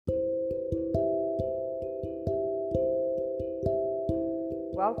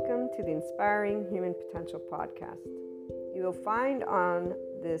Welcome to the Inspiring Human Potential podcast. You will find on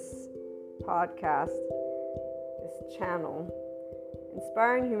this podcast, this channel,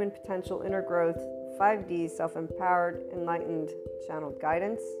 Inspiring Human Potential Inner Growth 5D Self-Empowered Enlightened Channeled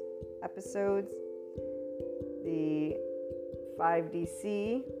Guidance episodes, the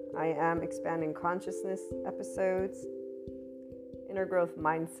 5DC I Am Expanding Consciousness episodes, Inner Growth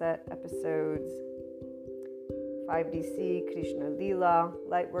Mindset episodes, 5DC Krishna Lila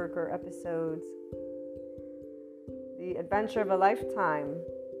Lightworker episodes, The Adventure of a Lifetime,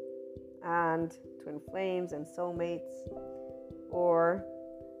 and Twin Flames and Soulmates, or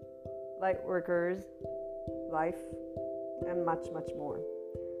Lightworkers, Life, and much, much more.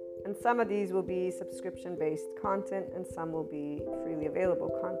 And some of these will be subscription-based content and some will be freely available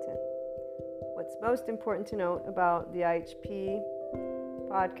content. What's most important to note about the IHP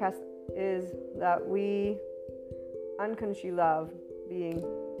podcast is that we unconsciously love being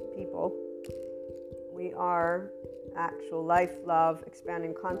people. We are actual life, love,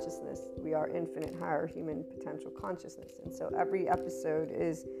 expanding consciousness. We are infinite higher human potential consciousness. And so every episode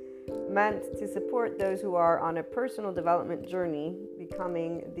is meant to support those who are on a personal development journey,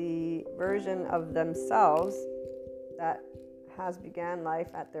 becoming the version of themselves that has began life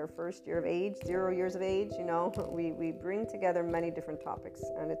at their first year of age, 0 years of age. We bring together many different topics,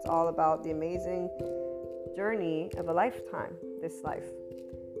 and it's all about the amazing journey of a lifetime, this life.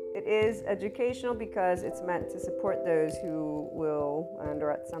 It is educational because it's meant to support those who will, and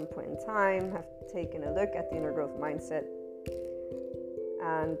or at some point in time, have taken a look at the inner growth mindset.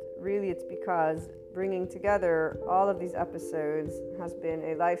 And really it's because bringing together all of these episodes has been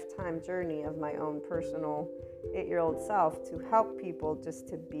a lifetime journey of my own personal 8-year-old self to help people just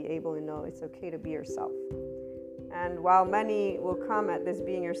to be able to know it's okay to be yourself. And while many will come at this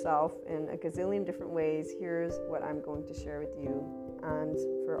being yourself in a gazillion different ways, here's what I'm going to share with you. And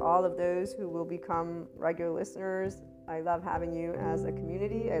for all of those who will become regular listeners, I love having you as a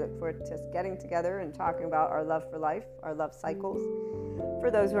community. I look forward to getting together and talking about our love for life, our love cycles. For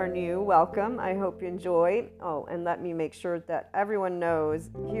those who are new, welcome. I hope you enjoy. Oh, and let me make sure that everyone knows,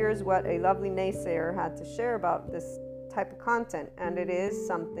 here's what a lovely naysayer had to share about this type of content. And it is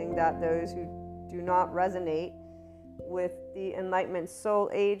something that those who do not resonate with the Enlightenment Soul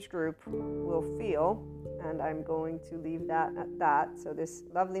age group will feel, and I'm going to leave that at that. So this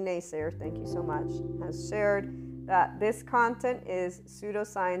lovely naysayer, thank you so much, has shared that this content is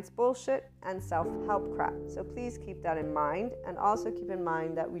pseudoscience bullshit and self-help crap. So please keep that in mind, and also keep in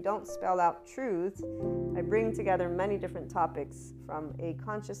mind that we don't spell out truth. I bring together many different topics from a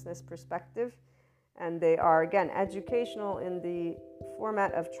consciousness perspective, and they are, again, educational in the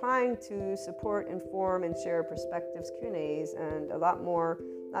format of trying to support, inform, and share perspectives, Q&As, and a lot more,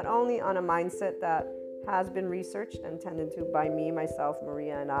 not only on a mindset that has been researched and tended to by me, myself,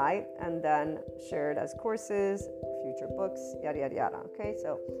 Maria, and I, and then shared as courses, future books, yada, yada, yada. Okay,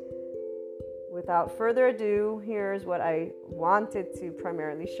 so without further ado, here's what I wanted to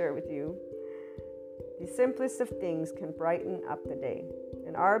primarily share with you. The simplest of things can brighten up the day.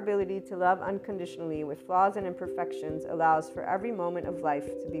 And our ability to love unconditionally with flaws and imperfections allows for every moment of life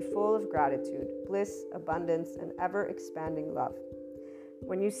to be full of gratitude, bliss, abundance, and ever-expanding love.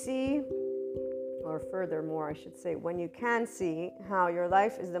 When you see, or furthermore, I should say, when you can see how your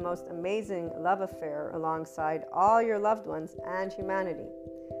life is the most amazing love affair alongside all your loved ones and humanity,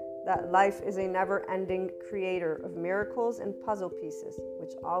 that life is a never-ending creator of miracles and puzzle pieces,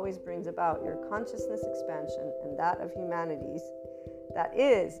 which always brings about your consciousness expansion and that of humanity's. That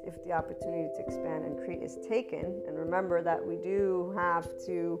is, if the opportunity to expand and create is taken. And remember that we do have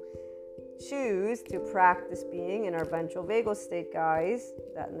to choose to practice being in our ventral vagal state, guys,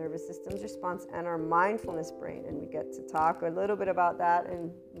 that nervous system's response, and our mindfulness brain. And we get to talk a little bit about that in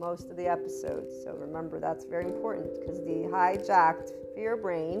most of the episodes. So remember, that's very important, because the hijacked fear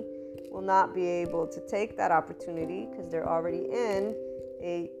brain will not be able to take that opportunity because they're already in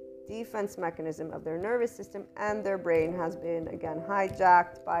a defense mechanism of their nervous system, and their brain has been, again,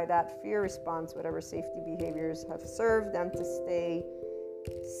 hijacked by that fear response, whatever safety behaviors have served them to stay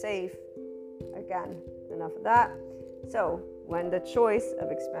safe. Again, enough of that. So when the choice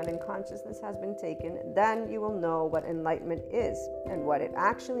of expanding consciousness has been taken, then you will know what enlightenment is and what it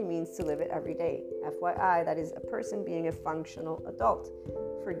actually means to live it every day. FYI, that is a person being a functional adult.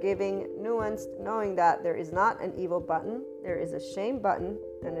 Forgiving, nuanced, knowing that there is not an evil button, there is a shame button,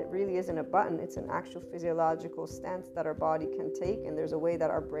 and it really isn't a button, it's an actual physiological stance that our body can take, and there's a way that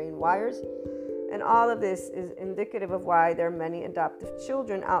our brain wires. And all of this is indicative of why there are many adoptive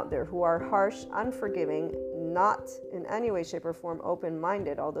children out there who are harsh, unforgiving, not in any way, shape, or form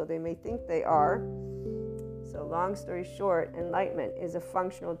open-minded, although they may think they are. So long story short, enlightenment is a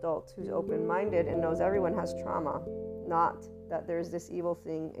functional adult who's open-minded and knows everyone has trauma, not that there's this evil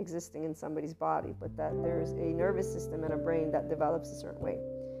thing existing in somebody's body, but that there's a nervous system and a brain that develops a certain way.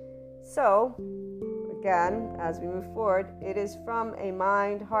 So, again, as we move forward, it is from a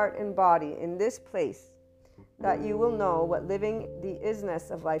mind, heart, and body in this place that you will know what living the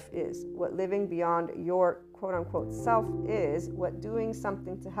isness of life is, what living beyond your quote-unquote self is, what doing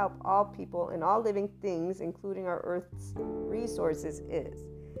something to help all people and all living things, including our Earth's resources, is.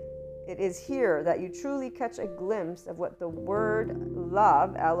 It is here that you truly catch a glimpse of what the word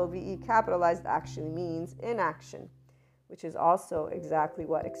love, L-O-V-E capitalized, actually means in action, which is also exactly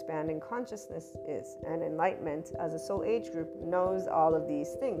what expanding consciousness is. And enlightenment, as a soul age group, knows all of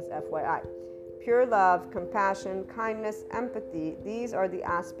these things, FYI. Pure love, compassion, kindness, empathy, these are the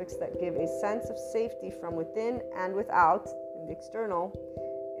aspects that give a sense of safety from within and without, in the external.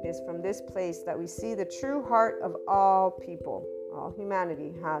 It is from this place that we see the true heart of all people. All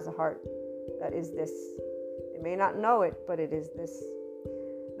humanity has a heart that is this. They may not know it, but it is this.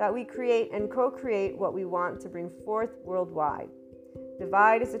 That we create and co-create what we want to bring forth worldwide.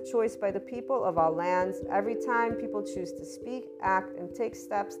 Divide is a choice by the people of all lands. Every time people choose to speak, act, and take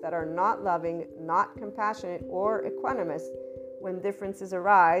steps that are not loving, not compassionate, or equanimous when differences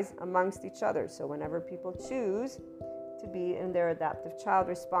arise amongst each other. So whenever people choose to be in their adaptive child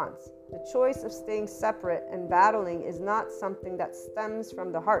response, the choice of staying separate and battling is not something that stems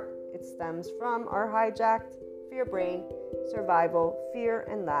from the heart. It stems from our hijacked fear brain, survival, fear,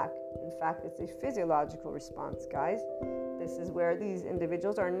 and lack. In fact, it's a physiological response, guys. This is where these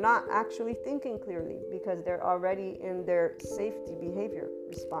individuals are not actually thinking clearly because they're already in their safety behavior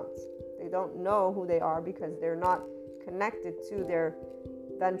response. They don't know who they are because they're not connected to their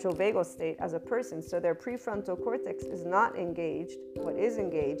ventral vagal state as a person. So their prefrontal cortex is not engaged. What is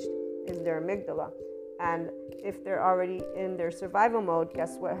engaged is their amygdala. And if they're already in their survival mode,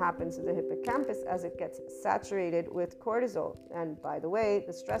 guess what happens to the hippocampus as it gets saturated with cortisol? And by the way,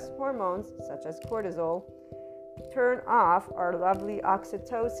 the stress hormones, such as cortisol, turn off our lovely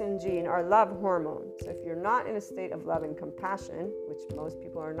oxytocin gene, our love hormone. So if you're not in a state of love and compassion, which most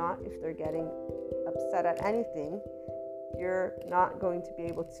people are not if they're getting upset at anything, you're not going to be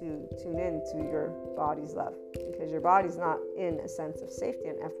able to tune in to your body's love because your body's not in a sense of safety.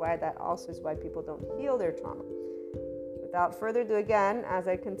 And FYI, that also is why people don't heal their trauma. Without further ado, again, as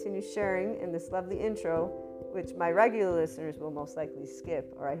I continue sharing in this lovely intro, which my regular listeners will most likely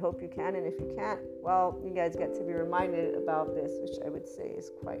skip, or I hope you can, and if you can't, well, you guys get to be reminded about this, which I would say is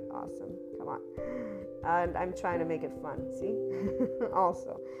quite awesome. Come on. And I'm trying to make it fun, see?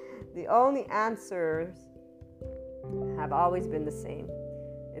 Also, the only answers have always been the same.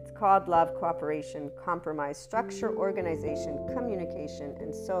 It's called love, cooperation, compromise, structure, organization, communication,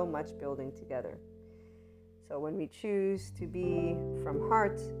 and so much building together. So when we choose to be from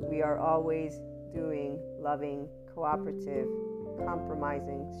heart, we are always doing loving, cooperative,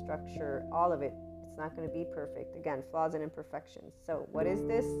 compromising, structure, all of it. It's not going to be perfect. Again, flaws and imperfections. So what is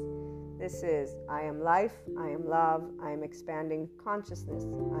this? This is I am life, I am love, I am expanding consciousness,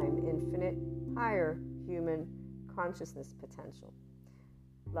 I am infinite, higher human consciousness potential.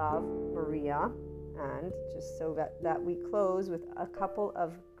 Love, Maria. And just so that we close with a couple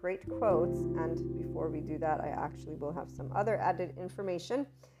of great quotes, and before we do that, I actually will have some other added information.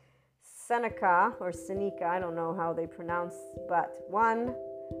 Seneca, or Seneca, I don't know how they pronounce, but one,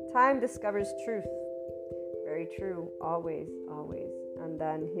 time discovers truth. Very true, always, always. And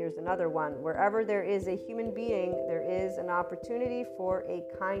then here's another one. Wherever there is a human being, there is an opportunity for a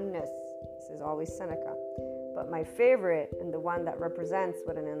kindness. This is always Seneca. But my favorite, and the one that represents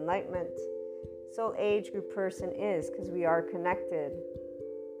what an enlightenment soul age group person is, because we are connected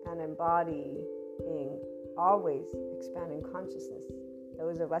and embodying always expanding consciousness.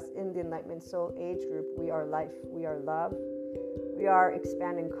 Those of us in the enlightenment soul age group, we are life, we are love, we are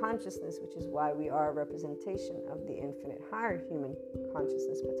expanding consciousness, which is why we are a representation of the infinite higher human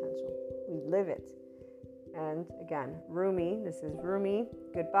consciousness potential. We live it. And again, Rumi, this is Rumi,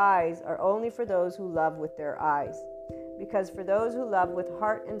 goodbyes are only for those who love with their eyes. Because for those who love with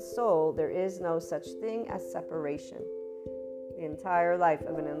heart and soul, there is no such thing as separation. The entire life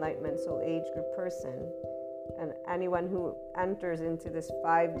of an enlightenment soul age group person, and anyone who enters into this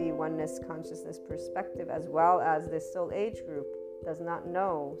 5D oneness consciousness perspective, as well as this soul age group, does not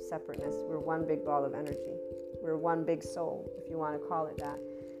know separateness. We're one big ball of energy. We're one big soul, if you want to call it that.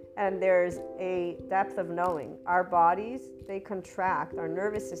 And there's a depth of knowing. Our bodies, they contract. Our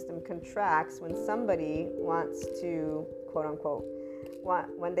nervous system contracts when somebody wants to, quote unquote,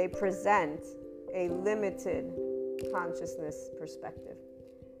 when they present a limited consciousness perspective.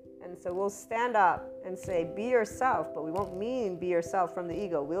 And so we'll stand up and say, be yourself, but we won't mean be yourself from the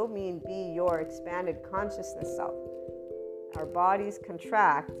ego. We'll mean be your expanded consciousness self. Our bodies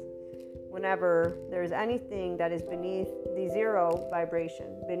contract whenever there's anything that is beneath the zero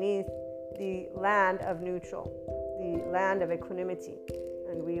vibration, beneath the land of neutral, the land of equanimity.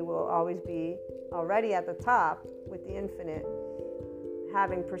 And we will always be already at the top with the infinite,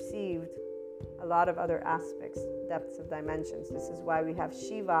 having perceived a lot of other aspects, depths of dimensions. This is why we have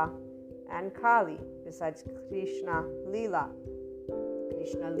Shiva and Kali, besides Krishna Lila.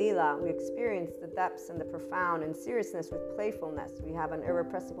 Krishna Lila, we experience the depths and the profound and seriousness with playfulness. We have an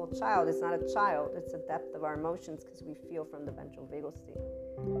irrepressible child. It's not a child, it's the depth of our emotions because we feel from the ventral vagal state.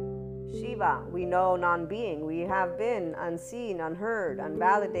 Shiva, we know non-being. We have been unseen, unheard,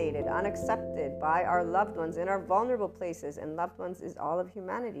 unvalidated, unaccepted by our loved ones in our vulnerable places. And loved ones is all of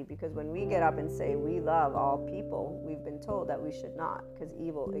humanity, because when we get up and say we love all people, we've been told that we should not, because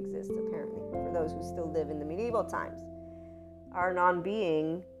evil exists apparently for those who still live in the medieval times. Our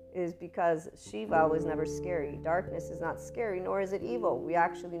non-being is because Shiva was never scary. Darkness is not scary, nor is it evil. We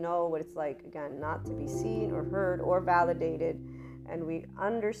actually know what it's like, again, not to be seen or heard or validated. And we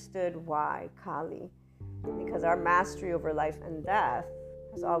understood why, Kali, because our mastery over life and death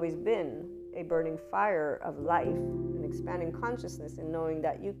has always been a burning fire of life, an expanding consciousness, and knowing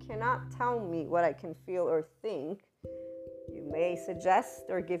that you cannot tell me what I can feel or think. You may suggest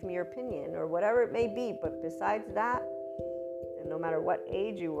or give me your opinion or whatever it may be, but besides that, and no matter what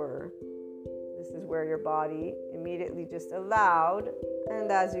age you were, this is where your body immediately just allowed,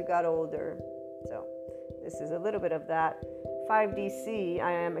 and as you got older. So this is a little bit of that 5DC,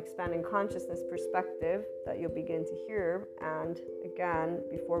 I am expanding consciousness perspective that you'll begin to hear. And again,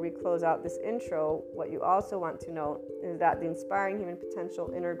 before we close out this intro, what you also want to know is that the Inspiring Human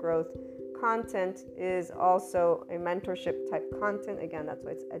Potential Inner Growth content is also a mentorship type content. Again, that's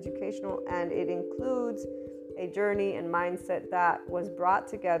why it's educational, and it includes a journey and mindset that was brought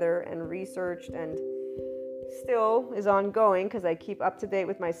together and researched and still is ongoing, because I keep up to date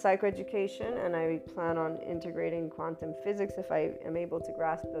with my psychoeducation, and I plan on integrating quantum physics if I am able to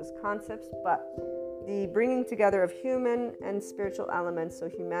grasp those concepts. But the bringing together of human and spiritual elements, so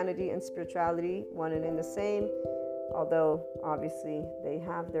humanity and spirituality, one and in the same, although obviously they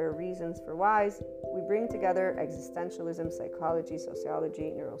have their reasons for whys, we bring together existentialism, psychology,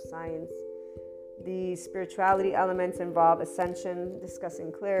 sociology, neuroscience. The spirituality elements involve ascension,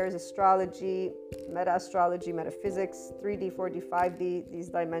 discussing clairs, astrology, meta-astrology, metaphysics, 3D, 4D, 5D, these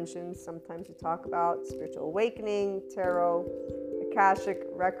dimensions. Sometimes we talk about spiritual awakening, tarot, Akashic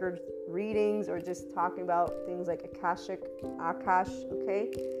record readings, or just talking about things like Akashic, Akash,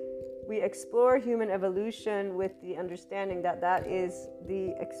 okay? We explore human evolution with the understanding that that is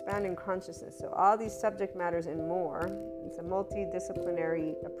the expanding consciousness. So all these subject matters and more. It's a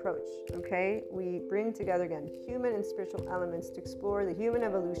multidisciplinary approach, okay? We bring together, again, human and spiritual elements to explore the human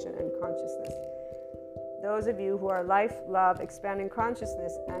evolution and consciousness. Those of you who are life, love, expanding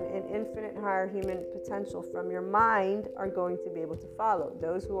consciousness, and in infinite higher human potential from your mind are going to be able to follow.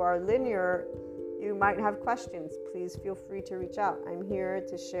 Those who are linear, you might have questions. Please feel free to reach out. I'm here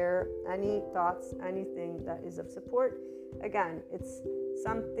to share any thoughts, anything that is of support. Again, it's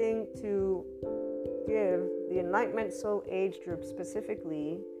something to give the Enlightenment Soul Age group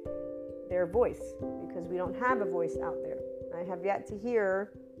specifically their voice, because we don't have a voice out there. I have yet to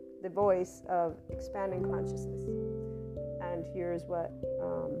hear the voice of expanding consciousness. And here's what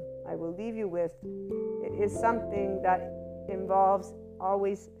I will leave you with. It is something that involves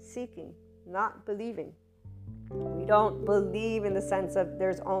always seeking, not believing. We don't believe in the sense of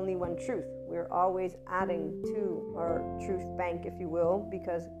there's only one truth. We're always adding to our truth bank, if you will,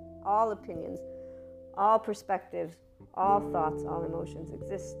 because all opinions, all perspectives, all thoughts, all emotions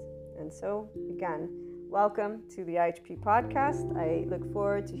exist. And so, again, welcome to the IHP podcast. I look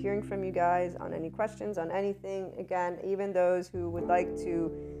forward to hearing from you guys on any questions, on anything. Again, even those who would like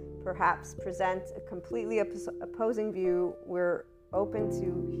to perhaps present a completely opposing view, we're open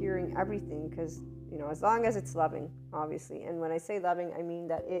to hearing everything, because, you know, as long as it's loving, obviously. And when I say loving, I mean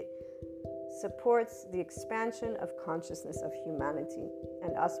that it supports the expansion of consciousness of humanity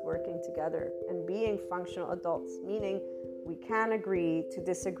and us working together and being functional adults, meaning we can agree to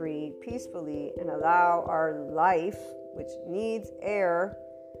disagree peacefully and allow our life, which needs air,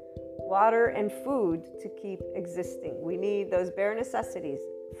 water, and food to keep existing. We need those bare necessities.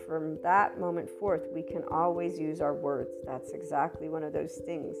 From that moment forth, we can always use our words. That's exactly one of those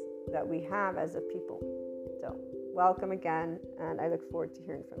things that we have as a people. So, welcome again, and I look forward to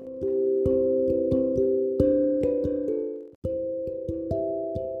hearing from you.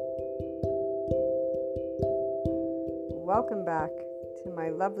 Welcome back to my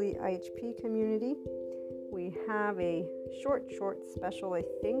lovely IHP community. We have a short special, I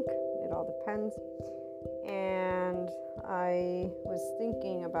think. It all depends. And I was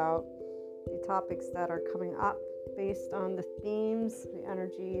thinking about the topics that are coming up based on the themes, the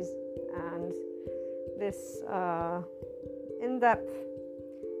energies, and this in-depth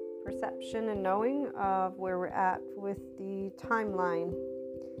perception and knowing of where we're at with the timeline.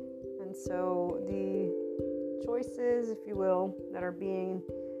 And so the choices, if you will, that are being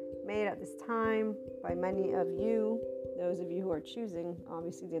made at this time by many of you, those of you who are choosing,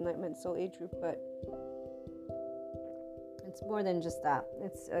 obviously, the Enlightenment Soul Age group, but it's more than just that.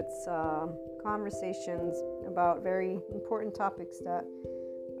 It's conversations about very important topics that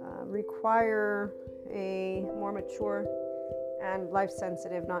require a more mature and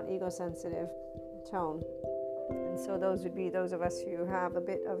life-sensitive, not ego-sensitive tone. And so those would be those of us who have a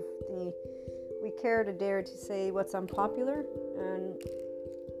bit of the, we care to dare to say what's unpopular, and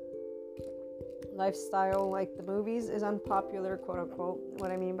lifestyle like the movies is unpopular, quote unquote.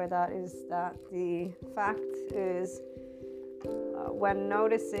 What I mean by that is that the fact is when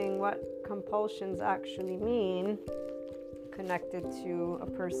noticing what compulsions actually mean connected to a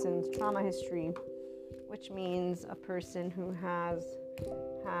person's trauma history, which means a person who has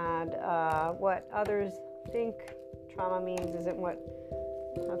had what others think trauma means isn't what,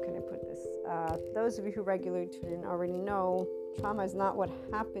 how can I put this? Those of you who regularly tune in already know trauma is not what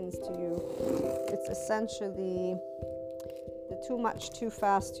happens to you. It's essentially the too much, too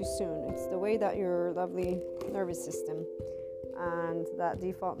fast, too soon. It's the way that your lovely nervous system and that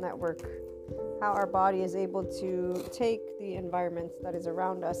default network, how our body is able to take the environment that is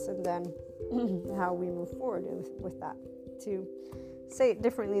around us and then how we move forward with that. To say it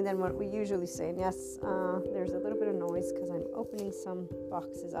differently than what we usually say. And yes, there's a little bit of noise because I'm opening some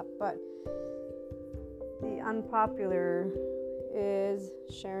boxes up, but the unpopular is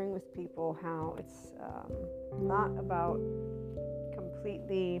sharing with people how it's not about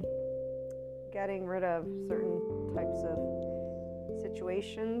completely getting rid of certain types of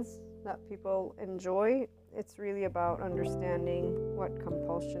situations that people enjoy. It's really about understanding what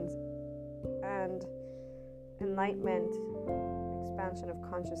compulsions and enlightenment, expansion of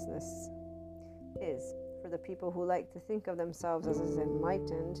consciousness is for the people who like to think of themselves as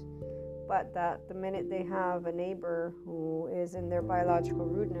enlightened, but that the minute they have a neighbor who is in their biological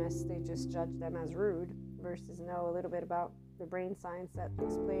rudeness, they just judge them as rude versus know a little bit about the brain science that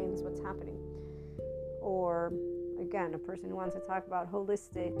explains what's happening. Or again, a person who wants to talk about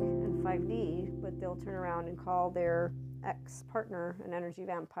holistic and 5D, but they'll turn around and call their ex-partner an energy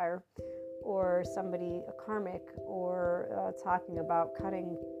vampire, or somebody a karmic, or talking about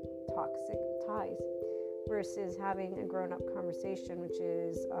cutting toxic ties, versus having a grown-up conversation, which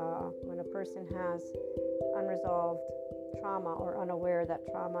is when a person has unresolved trauma or unaware that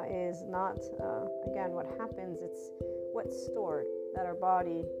trauma is not, again, what happens, it's what's stored, that our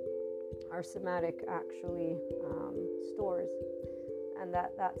body, our somatic actually stores, and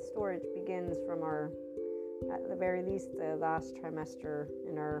that storage begins from our, at the very least, the last trimester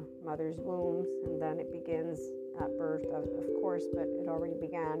in our mother's wombs, and then it begins at birth, of course, but it already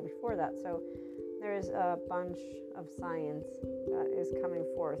began before that. So there's a bunch of science that is coming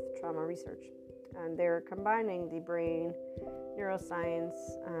forth, trauma research, and they're combining the brain, neuroscience,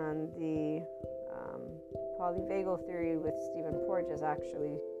 and the polyvagal theory with Stephen Porges,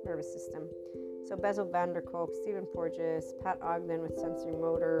 actually, nervous system. So Bessel van der Kolk, Stephen Porges, Pat Ogden with sensory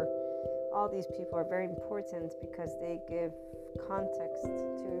motor, all these people are very important because they give context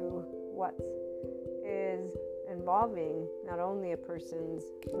to what is involving not only a person's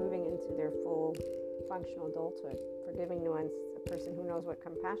moving into their full functional adulthood, forgiving nuance, a person who knows what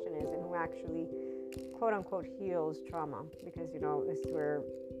compassion is and who actually, quote unquote, heals trauma, because this is where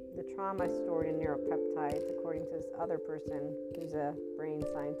the trauma is stored in neuropeptides, according to this other person who's a brain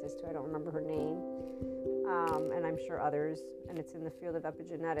scientist who I don't remember her name, and I'm sure others, and it's in the field of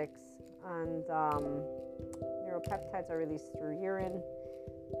epigenetics. And neuropeptides are released through urine,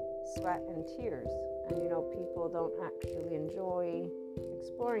 sweat, and tears. And people don't actually enjoy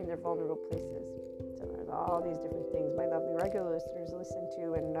exploring their vulnerable places. So there's all these different things my lovely regular listeners listen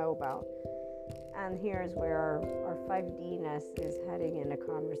to and know about. And here's where our 5D-ness is heading in a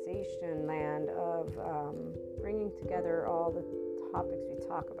conversation land of bringing together all the topics we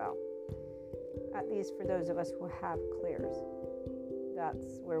talk about, at least for those of us who have clairs.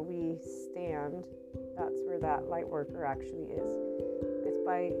 That's where we stand. That's where that light worker actually is. It's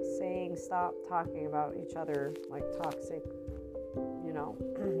by saying stop talking about each other like toxic,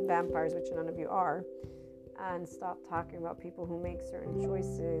 vampires, which none of you are, and stop talking about people who make certain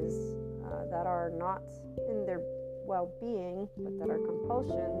choices that are not in their well-being, but that are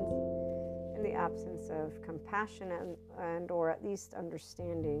compulsions in the absence of compassion and or at least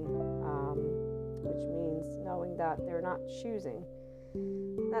understanding, which means knowing that they're not choosing,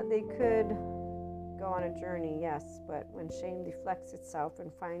 that they could go on a journey, yes, but when shame deflects itself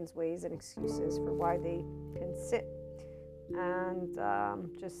and finds ways and excuses for why they can sit and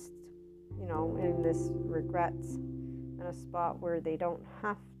just, in this regret, in a spot where they don't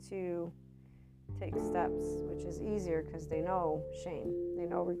have to take steps, which is easier because they know shame, they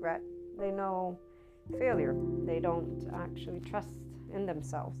know regret, they know failure, they don't actually trust in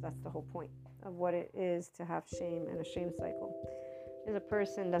themselves. That's the whole point of what it is to have shame and a shame cycle. Is a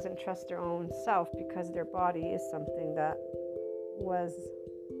person doesn't trust their own self because their body is something that was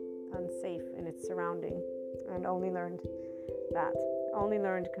unsafe in its surrounding and only learned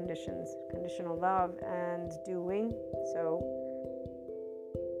conditional love and doing. So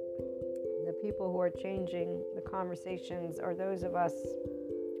the people who are changing the conversations are those of us,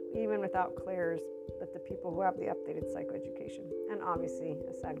 even without clairs, but the people who have the updated psychoeducation. And obviously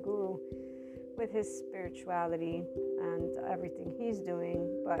a Sadhguru with his spirituality and everything he's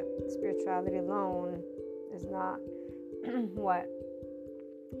doing, but spirituality alone is not what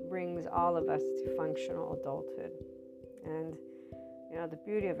brings all of us to functional adulthood. And the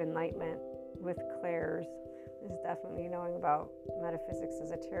beauty of enlightenment with clairs is definitely knowing about metaphysics,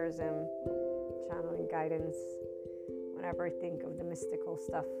 esotericism, channeling guidance. Whenever I think of the mystical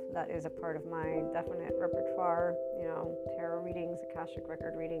stuff that is a part of my definite repertoire, tarot readings, Akashic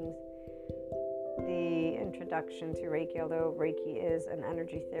record readings, the introduction to Reiki, although Reiki is an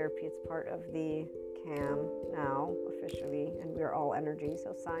energy therapy, it's part of the CAM now officially, and we're all energy.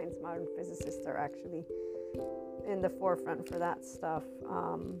 So science, modern physicists are actually in the forefront for that stuff,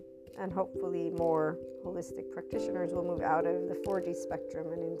 and hopefully more holistic practitioners will move out of the 4D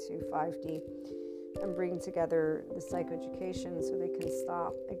spectrum and into 5D and bring together the psychoeducation so they can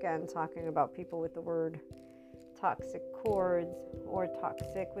stop again talking about people with the word toxic cords or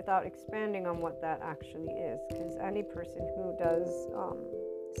toxic without expanding on what that actually is, because any person who does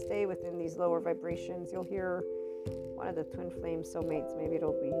stay within these lower vibrations, you'll hear one of the twin flame soulmates, maybe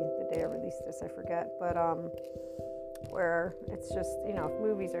it'll be the day I release this, I forget, but where it's just, if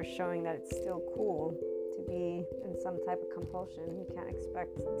movies are showing that it's still cool to be in some type of compulsion, you can't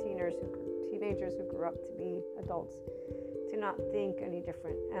expect teenagers who grew up to be adults to not think any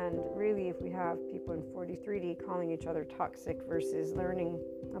different. And really, if we have people in 43D calling each other toxic versus learning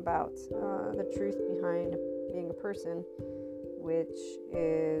about the truth behind being a person, which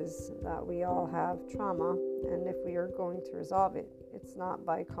is that we all have trauma, and if we are going to resolve it, it's not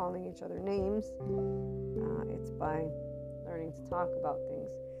by calling each other names, it's by learning to talk about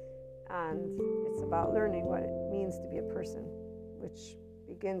things. And it's about learning what it means to be a person, which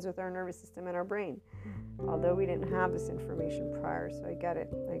begins with our nervous system and our brain, although we didn't have this information prior. So I get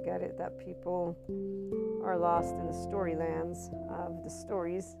it that people are lost in the story lands of the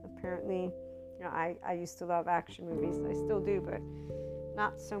stories. Apparently, I used to love action movies, I still do, but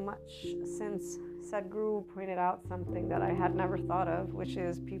not so much since Sadhguru pointed out something that I had never thought of, which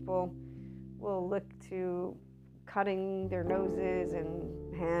is people will look to cutting their noses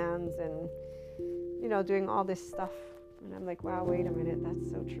and hands and doing all this stuff, and I'm like, wow, wait a minute, that's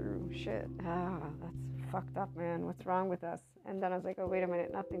so true. Shit, that's fucked up, man. What's wrong with us? And then I was like, oh, wait a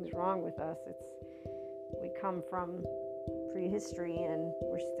minute, nothing's wrong with us. We come from prehistory, and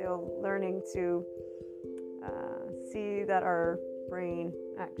we're still learning to see that our brain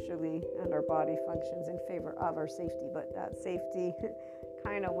actually and our body functions in favor of our safety, but that safety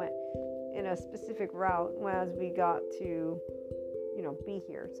kind of went in a specific route as we got to be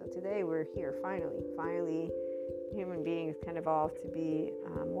here. So today we're here finally human beings can evolve to be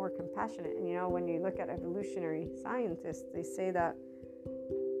more compassionate. And when you look at evolutionary scientists, they say that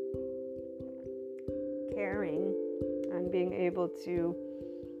caring and being able to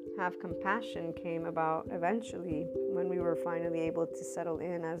have compassion came about eventually when we were finally able to settle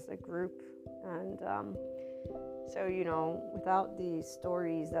in as a group. And so without these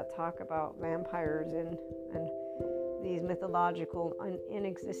stories that talk about vampires and these mythological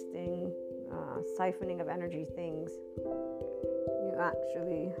inexisting siphoning of energy things, you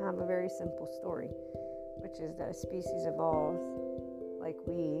actually have a very simple story, which is that a species evolves like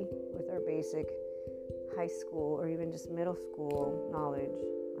we, with our basic high school or even just middle school knowledge.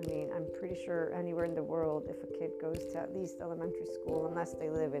 I'm pretty sure anywhere in the world, if a kid goes to at least elementary school, unless they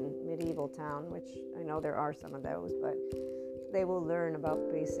live in medieval town, which I know there are some of those, but they will learn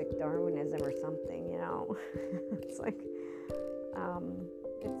about basic Darwinism or something, It's like,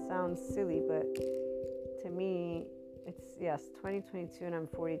 it sounds silly, but to me, it's, yes, 2022 and I'm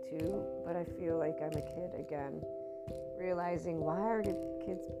 42, but I feel like I'm a kid again. realizing, why are the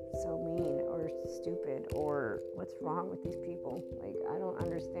kids so mean or stupid, or what's wrong with these people? Like, I don't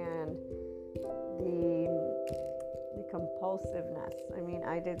understand the compulsiveness. I mean,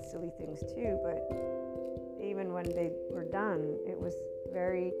 I did silly things too, but even when they were done, it was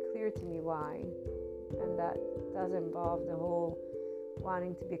very clear to me why. And that does involve the whole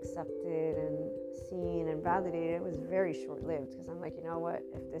wanting to be accepted and seen and validated. It was very short-lived, because I'm like, you know what,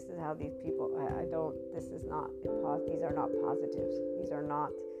 if this is how these people, these are not positives. These are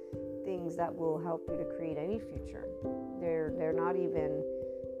not things that will help you to create any future. They're not even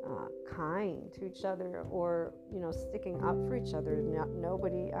kind to each other, or sticking up for each other.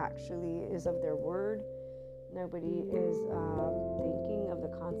 Nobody actually is of their word. Nobody is thinking of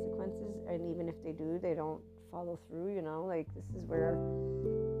the consequences, and even if they do, they don't follow through. Like, this is where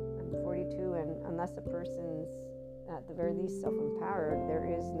I'm 42, and unless a person's at the very least self-empowered, there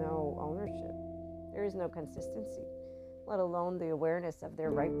is no ownership, there is no consistency, let alone the awareness of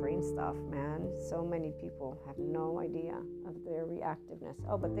their right brain stuff. Man, so many people have no idea of their reactiveness.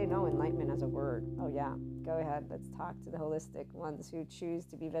 Oh, but they know enlightenment as a word. Oh yeah, go ahead, let's talk to the holistic ones who choose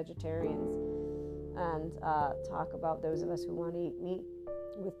to be vegetarians, and talk about those of us who want to eat meat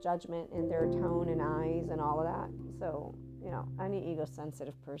with judgment in their tone and eyes and all of that. So, any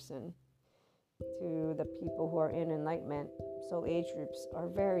ego-sensitive person, to the people who are in enlightenment, soul age groups are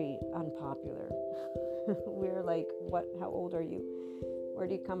very unpopular. We're like, how old are you? Where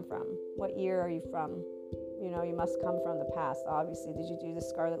do you come from? What year are you from? You must come from the past, obviously. Did you do the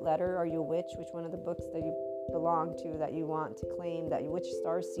Scarlet Letter? Are you a witch? Which one of the books that you belong to that you want to claim which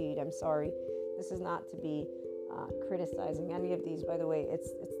star seed? I'm sorry. This is not to be criticizing any of these, by the way.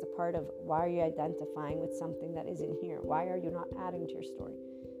 It's the part of, why are you identifying with something that isn't here? Why are you not adding to your story?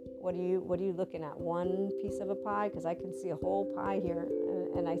 What are you looking at? One piece of a pie? Because I can see a whole pie here,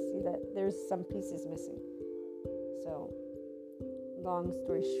 and I see that there's some pieces missing. So, long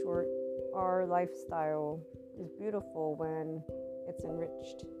story short, our lifestyle is beautiful when it's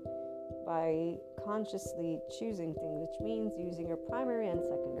enriched by consciously choosing things, which means using your primary and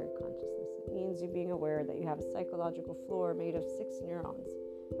secondary consciousness. It means you being aware that you have a psychological floor made of 6 neurons,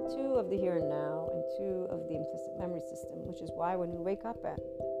 2 of the here and now and 2 of the implicit memory system, which is why when we wake up at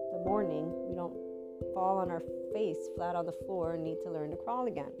the morning, we don't fall on our face flat on the floor and need to learn to crawl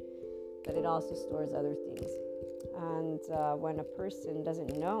again. But it also stores other things. And when a person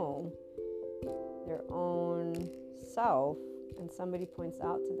doesn't know their own self, and somebody points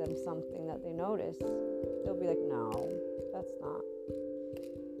out to them something that they notice, they'll be like, no, that's not.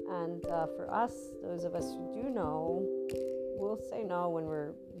 And for us, those of us who do know, we'll say no when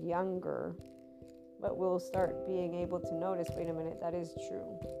we're younger, but we'll start being able to notice, wait a minute, that is true.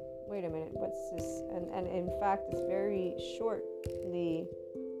 Wait a minute, what's this? And in fact, it's very shortly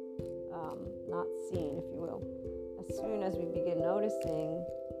not seen, if you will. As soon as we begin noticing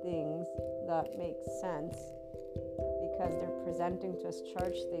things that make sense, because they're presenting to us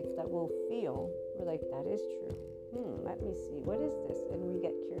charge states that we'll feel, we're like, that is true. Let me see, what is this? And we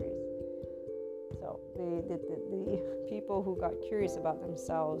get curious. So the people who got curious about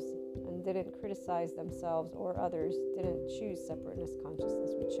themselves and didn't criticize themselves or others didn't choose separateness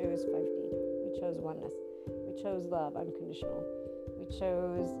consciousness. We chose 5D. We chose oneness. We chose love, unconditional. We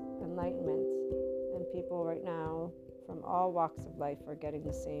chose enlightenment. And people right now from all walks of life are getting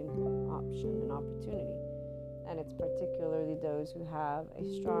the same option and opportunity. And it's particularly those who have a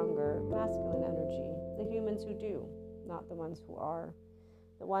stronger masculine energy, the humans who do, not the ones who are.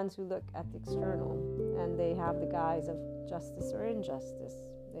 The ones who look at the external and they have the guise of justice or injustice.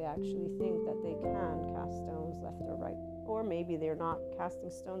 They actually think that they can cast stones left or right. Or maybe they're not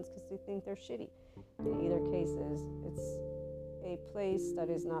casting stones because they think they're shitty. In either cases, it's a place that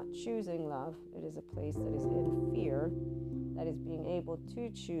is not choosing love. It is a place that is in fear, that is being able to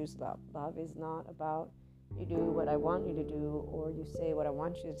choose love. Love is not about you do what I want you to do or you say what I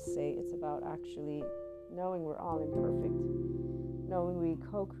want you to say. It's about actually knowing we're all imperfect, knowing we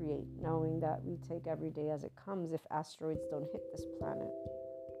co-create, knowing that we take every day as it comes if asteroids don't hit this planet,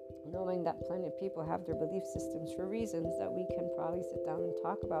 knowing that plenty of people have their belief systems for reasons that we can probably sit down and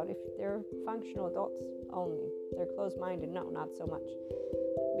talk about if they're functional adults only. They're closed-minded, no, not so much,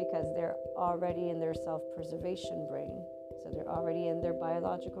 because they're already in their self-preservation brain. So they're already in their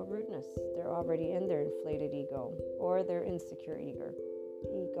biological rudeness. They're already in their inflated ego or their insecure ego.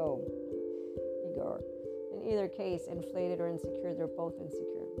 In either case, inflated or insecure, they're both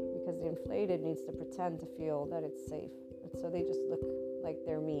insecure because the inflated needs to pretend to feel that it's safe. And so they just look like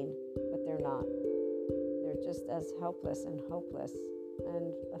they're mean, but they're not. They're just as helpless and hopeless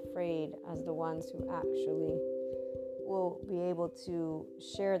and afraid as the ones who actually will be able to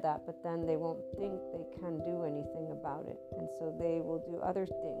share that, but then they won't think they can do anything about it. And so they will do other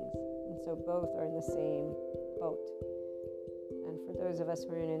things. And so both are in the same boat. And for those of us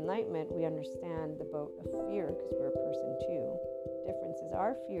who are in enlightenment, we understand the boat of fear because we're a person too. Difference is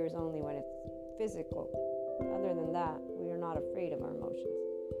our fear is only when it's physical. Other than that, we are not afraid of our emotions.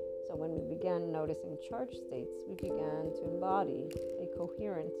 So when we began noticing charged states, we began to embody a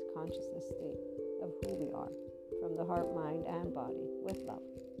coherent consciousness state of who we are, from the heart, mind, and body, with love.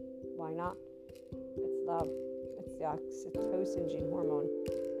 Why not? It's love. It's the oxytocin gene hormone.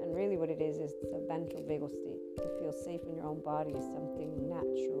 And really what it is it's a ventral vagal state. To feel safe in your own body is something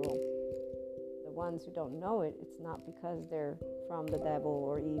natural. The ones who don't know it, it's not because they're from the devil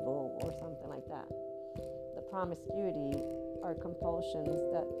or evil or something like that. The promiscuity are compulsions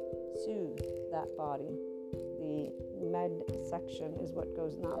that soothe that body. The med section is what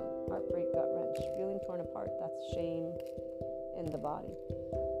goes numb. Heartbreak, gut wrench, feeling torn apart, that's shame in the body.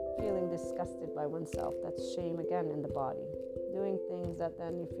 Feeling disgusted by oneself, that's shame again in the body. Doing things that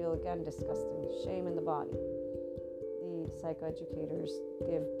then you feel again disgusting, shame in the body. The psychoeducators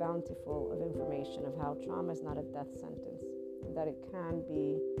give bountiful of information of how trauma is not a death sentence, and that it can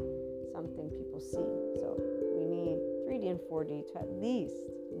be something people see. So we need 3D and 4D to at least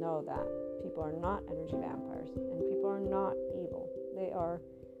know that people are not energy vampires and people are not evil. They are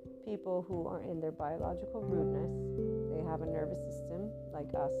people who are in their biological rudeness. They have a nervous system like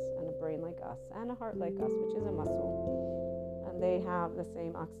us and a brain like us and a heart like us, which is a muscle. And they have the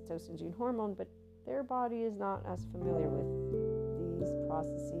same oxytocin gene hormone, but their body is not as familiar with these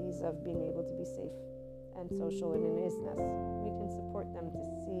processes of being able to be safe and social in an isness. We can support them to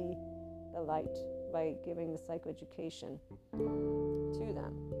see the light by giving the psychoeducation to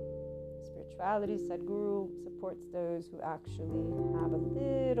them. Spirituality, Sadhguru, supports those who actually have a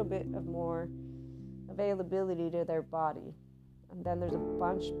little bit of more availability to their body. And then there's a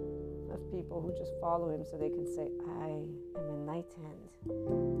bunch of people who just follow him so they can say, I am enlightened.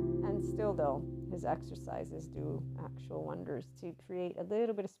 And still though, his exercises do actual wonders to create a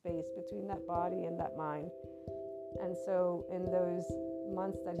little bit of space between that body and that mind. And so in those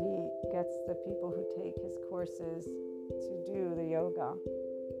months that he gets the people who take his courses to do the yoga,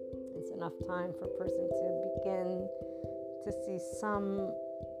 it's enough time for a person to begin to see some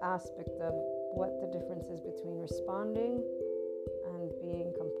aspect of what the difference is between responding and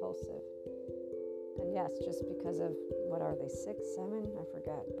being compulsive. And yes, just because of, what are they, 6, 7? I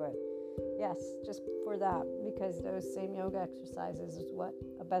forget. But yes, just for that, because those same yoga exercises is what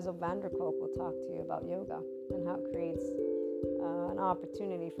Bessel van der Kolk will talk to you about yoga and how it creates an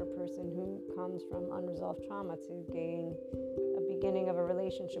opportunity for a person who comes from unresolved trauma to gain a beginning of a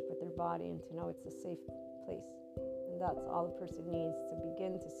relationship with their body and to know it's a safe place. And that's all a person needs to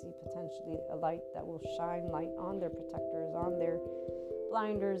begin to see potentially a light that will shine light on their protectors, on their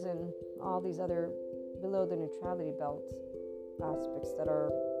blinders, and all these other below the neutrality belt aspects that are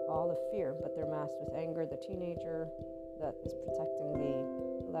all of fear, but they're masked with anger. The teenager that is protecting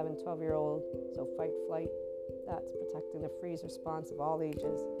the 11, 12-year-old, so fight, flight. That's protecting the freeze response of all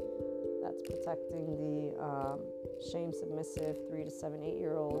ages. That's protecting the shame submissive 3 to 7,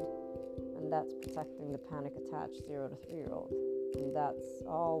 8-year-old. And that's protecting the panic attached 0 to 3-year-old. And that's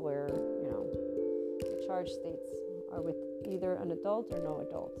all where, the charged states are with either an adult or no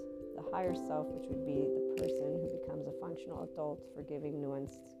adult. The higher self, which would be the person who becomes a functional adult, forgiving,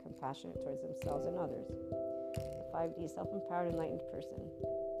 nuanced, compassionate towards themselves and others. The 5D, self-empowered, enlightened person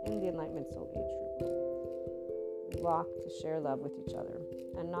in the Enlightenment Soul Age group. We walk to share love with each other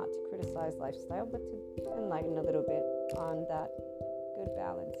and not to criticize lifestyle, but to enlighten a little bit on that good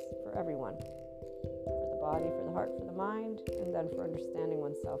balance for everyone. For the body, for the heart, for the mind, and then for understanding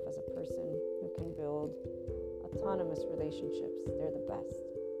oneself as a person who can build autonomous relationships. They're the best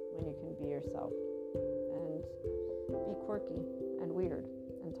when you can be yourself and be quirky and weird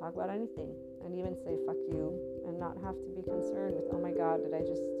and talk about anything and even say fuck you and not have to be concerned with, oh my god,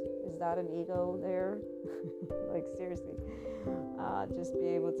 is that an ego there? Like seriously, just be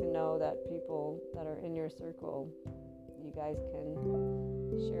able to know that people that are in your circle, you guys can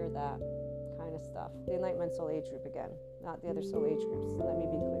share that kind of stuff. The Enlightenment Soul Age group again, not the other soul age groups, let me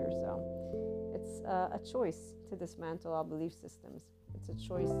be clear. So it's a choice to dismantle all belief systems. It's a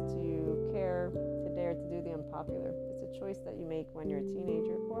choice to care, to dare to do the unpopular. It's a choice that you make when you're a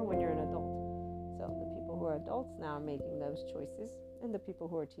teenager or when you're an adult. So the people who are adults now are making those choices, and the people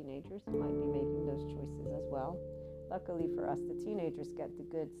who are teenagers might be making those choices as well. Luckily for us, the teenagers get the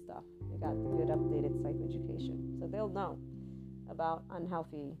good stuff. They got the good updated psychoeducation. So they'll know about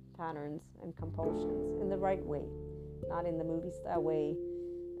unhealthy patterns and compulsions in the right way, not in the movie style way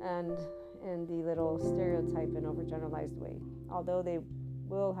and in the little stereotype and overgeneralized way. Although they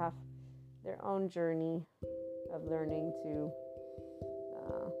will have their own journey of learning to,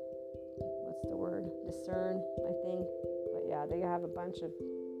 discern, I think. But yeah, they have a bunch of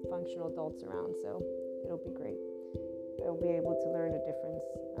functional adults around, so it'll be great. They'll be able to learn a difference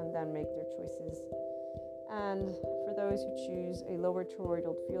and then make their choices. And for those who choose a lower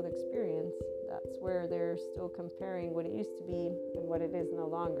toroidal field experience, that's where they're still comparing what it used to be and what it is no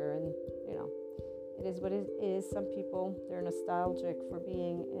longer. And, it is what it is. Some people, they're nostalgic for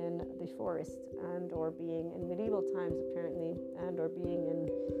being in the forest and or being in medieval times, apparently, and or being in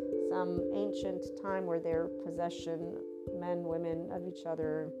some ancient time where they're possession, men, women of each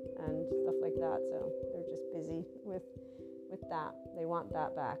other and stuff like that. So they're just busy with that. They want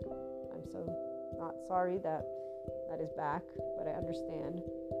that back. I'm so not sorry that is back, but I understand.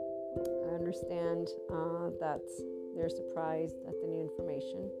 I understand that they're surprised at the new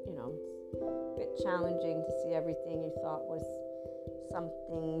information. It's a bit challenging to see everything you thought was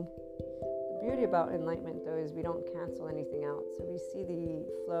something. The beauty about enlightenment, though, is we don't cancel anything out. So we see the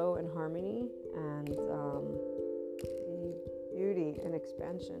flow and harmony and the beauty and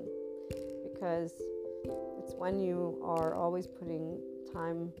expansion, because it's when you are always putting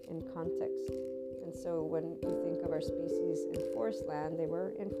time in context. And so when you think of our species in forest land, they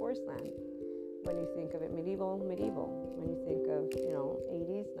were in forest land. When you think of it medieval. When you think of,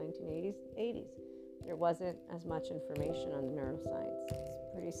 80s, 1980s, 80s. There wasn't as much information on the neuroscience. It's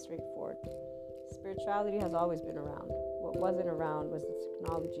pretty straightforward. Spirituality has always been around. What wasn't around was the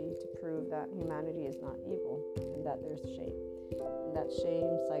technology to prove that humanity is not evil and that there's shame. And that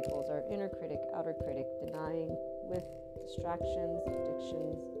shame cycles our inner critic, outer critic, denying with distractions,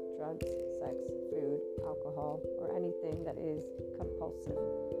 addictions, drugs, sex, food, alcohol, or anything that is compulsive,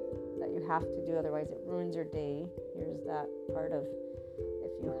 that you have to do, otherwise it ruins your day. Here's that part of,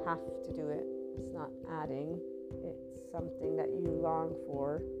 if you have to do it, it's not adding, it's something that you long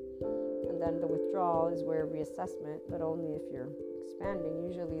for. And then the withdrawal is where reassessment, but only if you're expanding.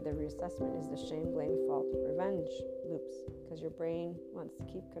 Usually the reassessment is the shame, blame, fault, revenge loops, because your brain wants to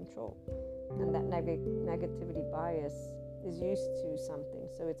keep control. And that negativity bias is used to something,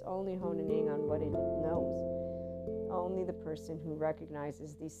 so it's only honing in on what it knows. Only the person who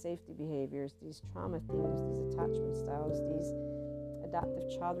recognizes these safety behaviors, these trauma themes, these attachment styles, these adaptive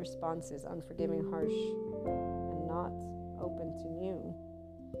child responses, unforgiving, harsh, and not open to new,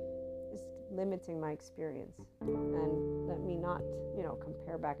 is limiting my experience. And let me not,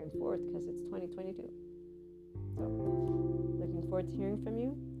 compare back and forth, because it's 2022. So, looking forward to hearing from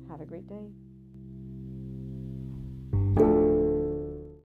you. Have a great day.